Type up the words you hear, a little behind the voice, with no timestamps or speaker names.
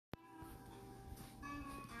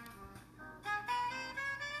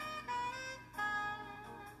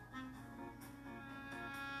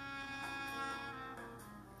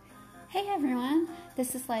Hey everyone,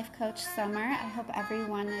 this is Life Coach Summer. I hope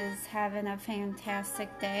everyone is having a fantastic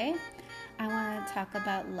day. I want to talk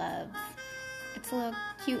about love. It's a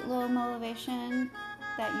cute little motivation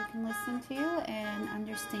that you can listen to and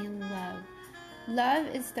understand love. Love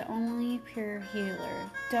is the only pure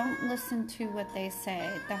healer. Don't listen to what they say.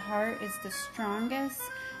 The heart is the strongest,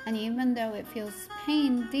 and even though it feels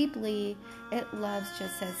pain deeply, it loves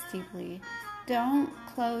just as deeply. Don't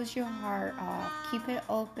close your heart off. Keep it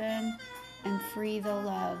open and free the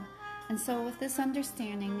love. And so with this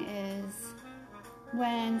understanding is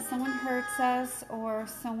when someone hurts us or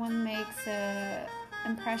someone makes an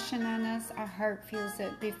impression on us, our heart feels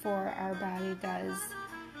it before our body does.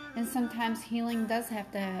 And sometimes healing does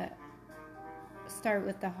have to start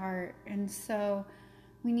with the heart. And so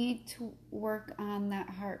we need to work on that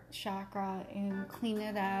heart chakra and clean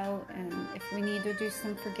it out. And if we need to do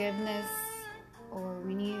some forgiveness or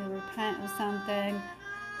we need to repent of something,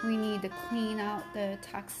 we need to clean out the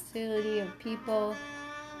toxicity of people,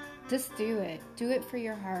 just do it. Do it for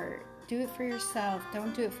your heart. Do it for yourself.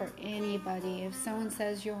 Don't do it for anybody. If someone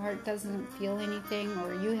says your heart doesn't feel anything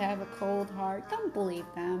or you have a cold heart, don't believe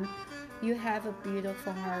them. You have a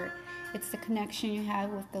beautiful heart. It's the connection you have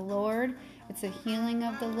with the Lord. It's a healing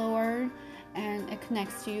of the Lord, and it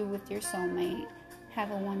connects you with your soulmate.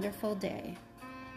 Have a wonderful day.